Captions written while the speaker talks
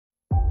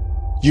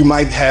You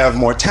might have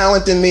more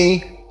talent than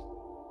me.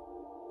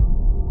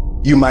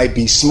 You might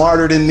be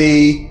smarter than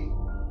me.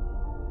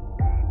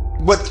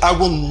 But I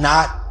will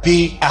not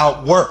be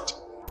outworked.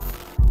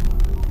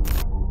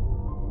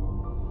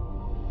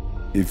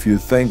 If you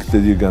think that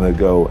you're gonna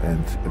go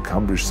and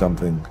accomplish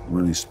something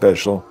really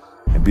special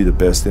and be the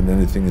best in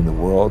anything in the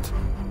world,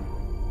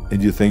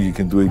 and you think you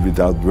can do it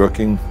without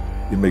working,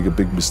 you make a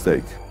big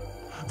mistake.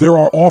 There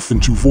are often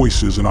two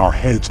voices in our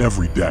heads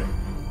every day.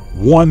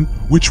 One,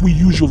 which we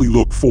usually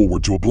look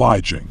forward to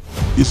obliging,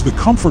 is the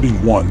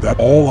comforting one that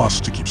all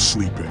us to keep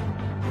sleeping.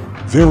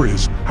 There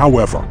is,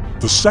 however,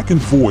 the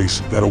second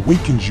voice that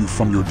awakens you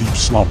from your deep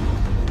slumber.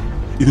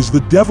 It is the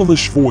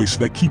devilish voice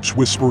that keeps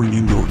whispering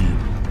in your ear,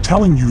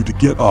 telling you to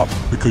get up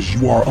because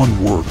you are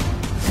unworthy.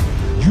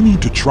 You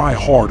need to try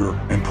harder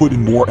and put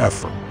in more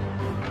effort.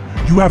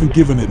 You haven't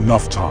given it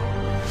enough time.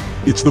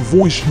 It's the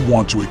voice you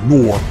want to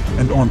ignore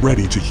and aren't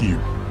ready to hear.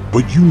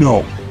 But you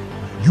know,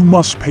 you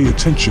must pay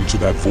attention to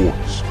that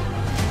voice.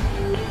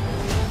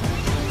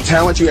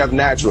 Talent you have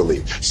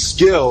naturally.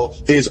 Skill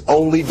is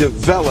only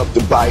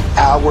developed by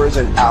hours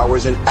and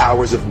hours and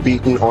hours of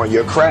beating on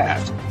your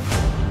craft.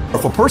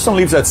 If a person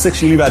leaves at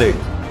 6, you leave at 8.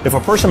 If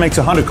a person makes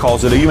 100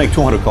 calls a day, you make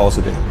 200 calls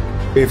a day.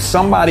 If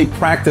somebody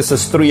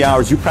practices 3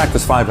 hours, you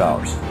practice 5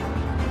 hours.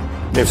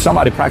 If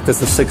somebody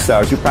practices 6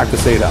 hours, you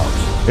practice 8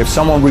 hours. If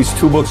someone reads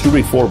 2 books, you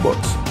read 4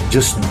 books.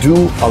 Just do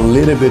a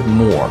little bit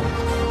more.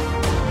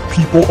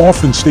 People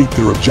often state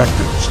their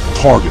objectives,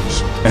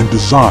 targets, and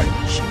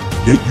desires,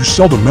 yet you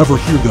seldom ever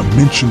hear them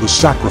mention the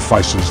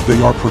sacrifices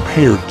they are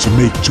prepared to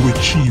make to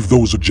achieve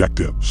those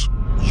objectives.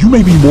 You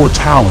may be more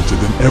talented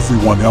than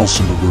everyone else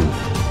in the room,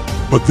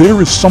 but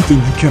there is something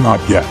you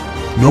cannot get,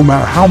 no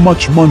matter how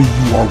much money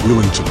you are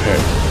willing to pay,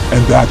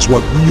 and that's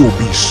what real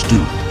beasts do.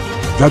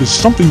 That is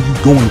something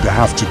you're going to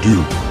have to do.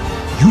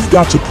 You've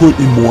got to put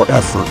in more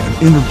effort and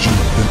energy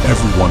than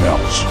everyone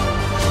else.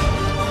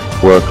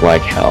 Work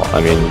like hell. I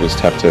mean, you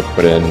just have to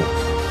put in,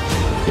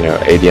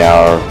 80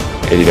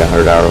 to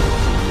 100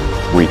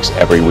 hour weeks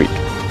every week.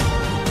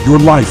 Your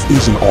life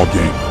isn't all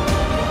game.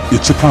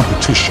 It's a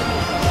competition.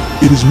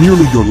 It is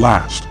merely your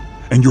last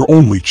and your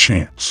only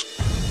chance.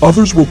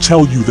 Others will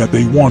tell you that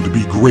they want to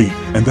be great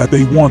and that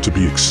they want to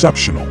be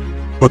exceptional,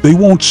 but they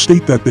won't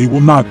state that they will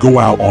not go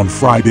out on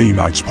Friday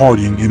nights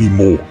partying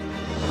anymore.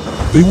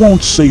 They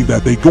won't say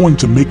that they're going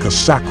to make a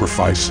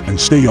sacrifice and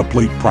stay up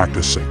late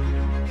practicing.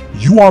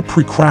 You are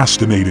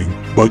procrastinating,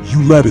 but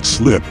you let it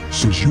slip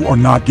since you are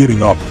not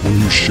getting up when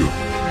you should.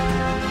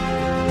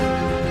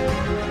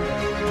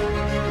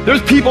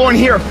 There's people in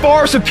here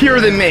far superior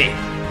than me,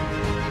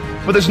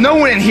 but there's no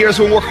one in here that's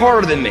going to work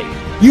harder than me.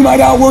 You might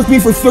outwork me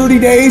for 30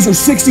 days or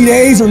 60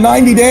 days or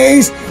 90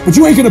 days, but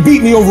you ain't gonna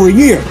beat me over a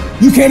year.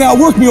 You can't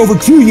outwork me over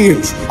 2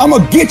 years. I'm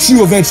gonna get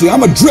you eventually.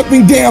 I'm a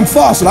dripping damn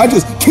faucet. I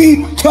just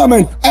keep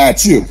coming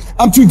at you.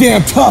 I'm too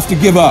damn tough to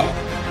give up.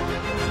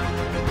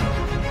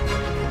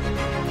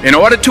 In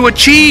order to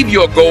achieve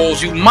your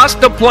goals, you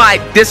must apply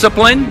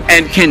discipline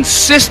and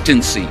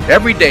consistency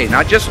every day,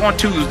 not just on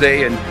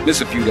Tuesday and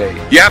miss a few days.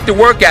 You have to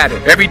work at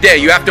it every day.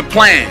 You have to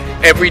plan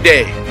every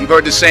day. You've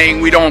heard the saying,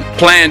 we don't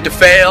plan to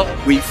fail,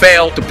 we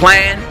fail to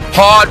plan.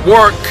 Hard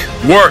work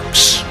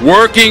works.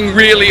 Working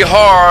really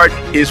hard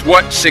is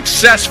what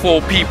successful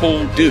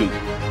people do.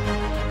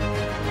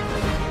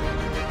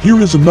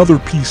 Here is another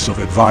piece of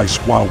advice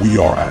while we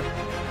are at it.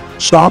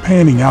 Stop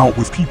hanging out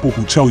with people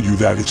who tell you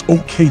that it's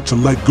okay to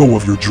let go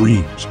of your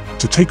dreams,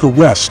 to take a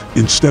rest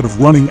instead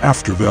of running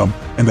after them,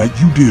 and that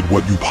you did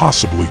what you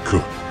possibly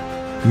could.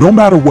 No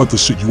matter what the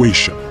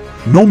situation,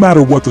 no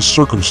matter what the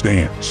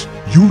circumstance,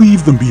 you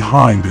leave them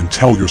behind and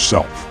tell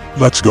yourself,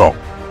 let's go.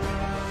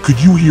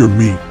 Could you hear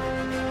me?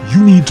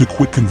 You need to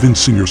quit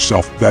convincing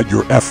yourself that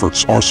your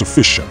efforts are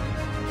sufficient.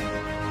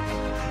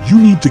 You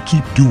need to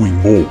keep doing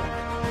more.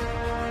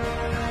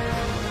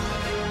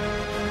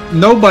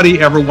 Nobody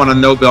ever won a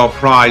Nobel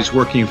Prize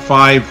working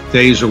 5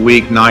 days a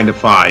week, 9 to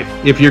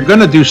 5. If you're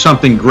going to do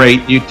something great,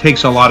 it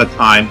takes a lot of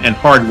time, and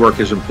hard work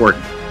is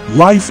important.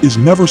 Life is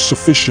never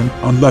sufficient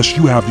unless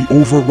you have the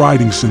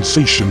overriding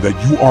sensation that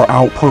you are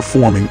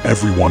outperforming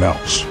everyone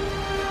else.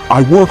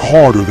 I work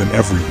harder than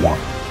everyone.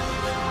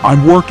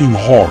 I'm working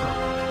harder.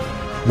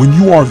 When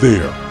you are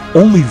there,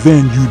 only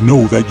then you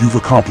know that you've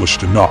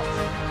accomplished enough.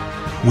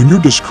 When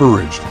you're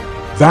discouraged,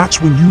 that's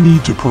when you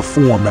need to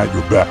perform at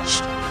your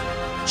best.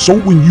 So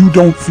when you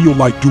don't feel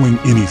like doing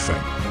anything,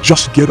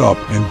 just get up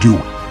and do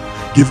it.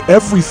 Give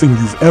everything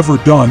you've ever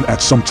done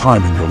at some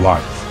time in your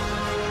life.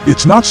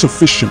 It's not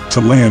sufficient to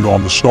land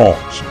on the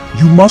stars.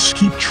 You must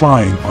keep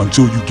trying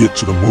until you get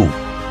to the moon.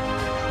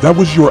 That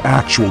was your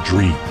actual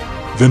dream.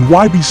 Then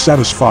why be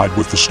satisfied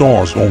with the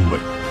stars only?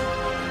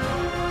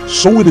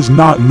 So it is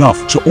not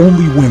enough to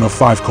only win a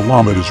 5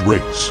 kilometers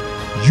race.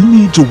 You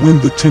need to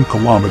win the 10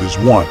 kilometers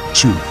 1,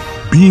 2.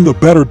 Being a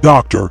better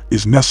doctor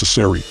is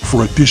necessary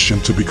for addition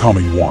to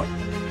becoming one.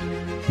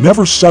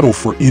 Never settle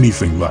for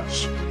anything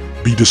less.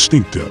 Be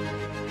distinctive.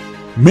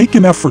 Make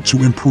an effort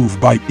to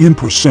improve by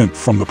N%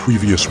 from the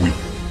previous week.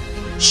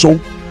 So,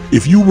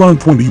 if you run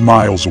 20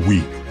 miles a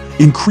week,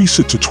 increase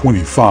it to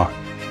 25.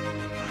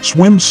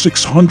 Swim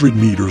 600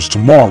 meters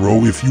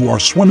tomorrow if you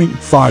are swimming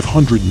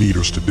 500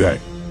 meters today.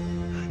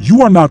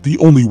 You are not the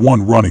only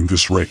one running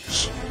this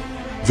race.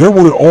 There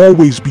will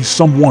always be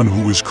someone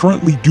who is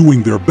currently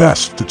doing their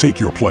best to take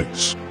your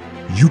place.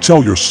 You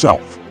tell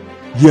yourself,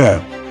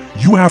 yeah,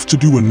 you have to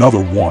do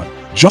another one,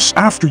 just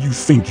after you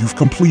think you've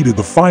completed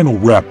the final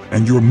rep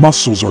and your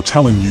muscles are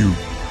telling you,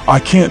 I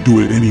can't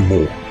do it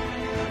anymore.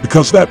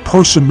 Because that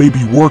person may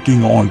be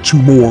working on 2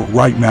 more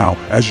right now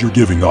as you're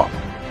giving up.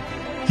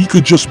 He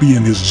could just be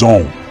in his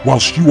zone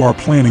whilst you are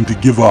planning to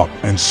give up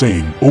and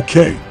saying,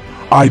 okay,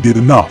 I did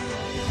enough.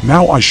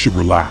 Now I should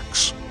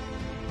relax.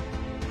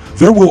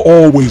 There will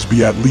always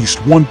be at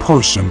least one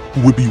person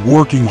who would be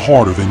working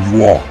harder than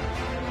you are.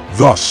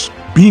 Thus,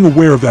 being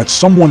aware that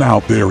someone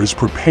out there is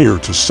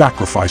prepared to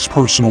sacrifice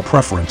personal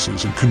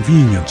preferences and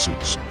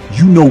conveniences,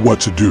 you know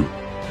what to do.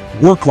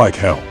 Work like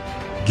hell.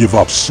 Give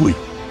up sleep.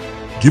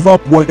 Give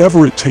up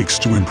whatever it takes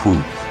to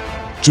improve,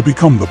 to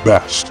become the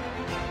best.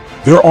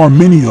 There are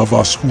many of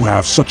us who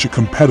have such a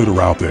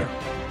competitor out there.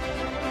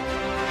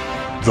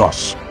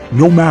 Thus,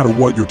 no matter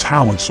what your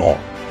talents are,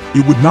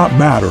 it would not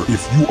matter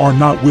if you are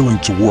not willing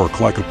to work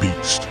like a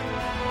beast.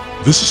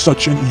 This is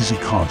such an easy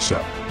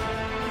concept.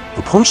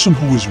 The person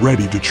who is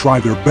ready to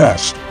try their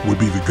best would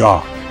be the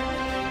guy.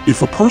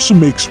 If a person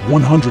makes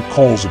 100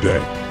 calls a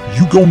day,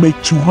 you go make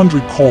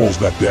 200 calls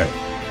that day.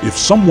 If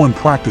someone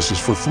practices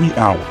for 3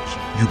 hours,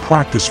 you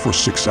practice for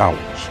 6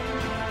 hours.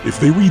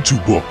 If they read 2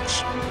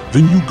 books,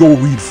 then you go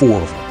read 4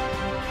 of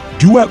them.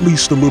 Do at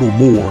least a little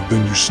more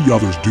than you see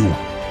others doing.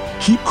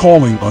 Keep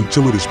calling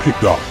until it is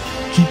picked up.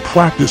 Keep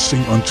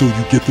practicing until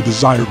you get the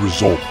desired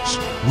results.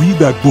 Read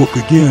that book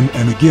again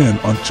and again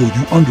until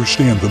you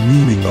understand the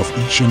meaning of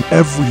each and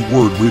every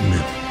word written in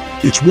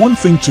it. It's one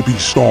thing to be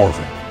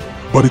starving,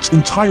 but it's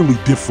entirely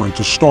different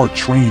to start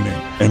training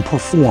and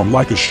perform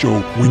like a show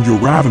when you're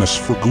ravenous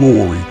for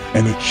glory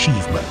and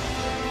achievement.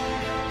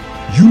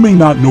 You may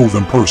not know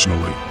them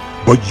personally,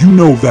 but you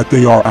know that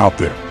they are out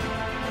there.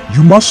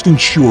 You must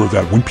ensure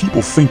that when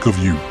people think of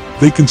you,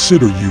 they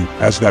consider you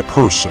as that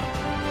person.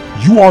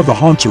 You are the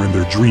hunter in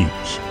their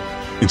dreams.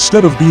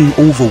 Instead of being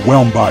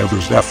overwhelmed by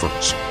others'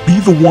 efforts, be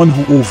the one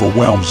who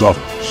overwhelms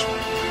others.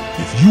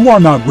 If you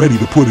are not ready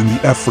to put in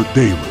the effort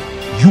daily,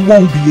 you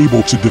won't be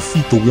able to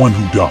defeat the one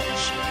who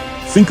does.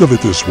 Think of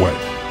it this way.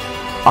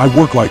 I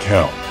work like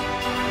hell.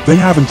 They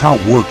haven't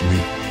outworked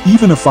me,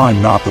 even if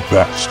I'm not the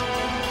best.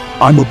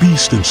 I'm a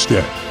beast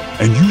instead,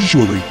 and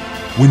usually,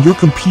 when you're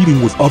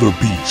competing with other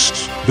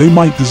beasts, they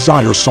might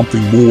desire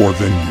something more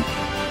than you.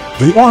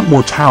 They aren't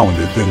more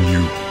talented than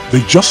you, they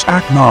just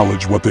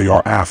acknowledge what they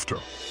are after.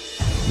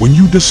 When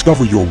you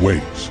discover your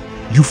ways,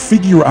 you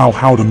figure out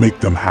how to make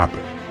them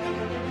happen.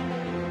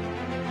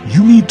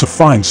 You need to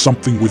find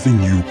something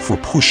within you for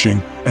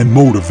pushing and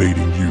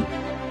motivating you.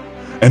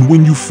 And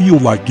when you feel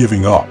like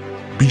giving up,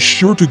 be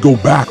sure to go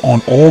back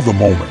on all the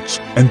moments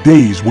and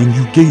days when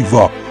you gave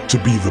up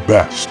to be the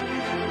best.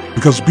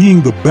 Because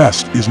being the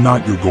best is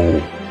not your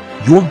goal.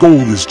 Your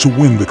goal is to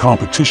win the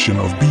competition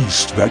of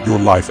beasts that your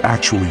life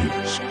actually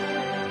is.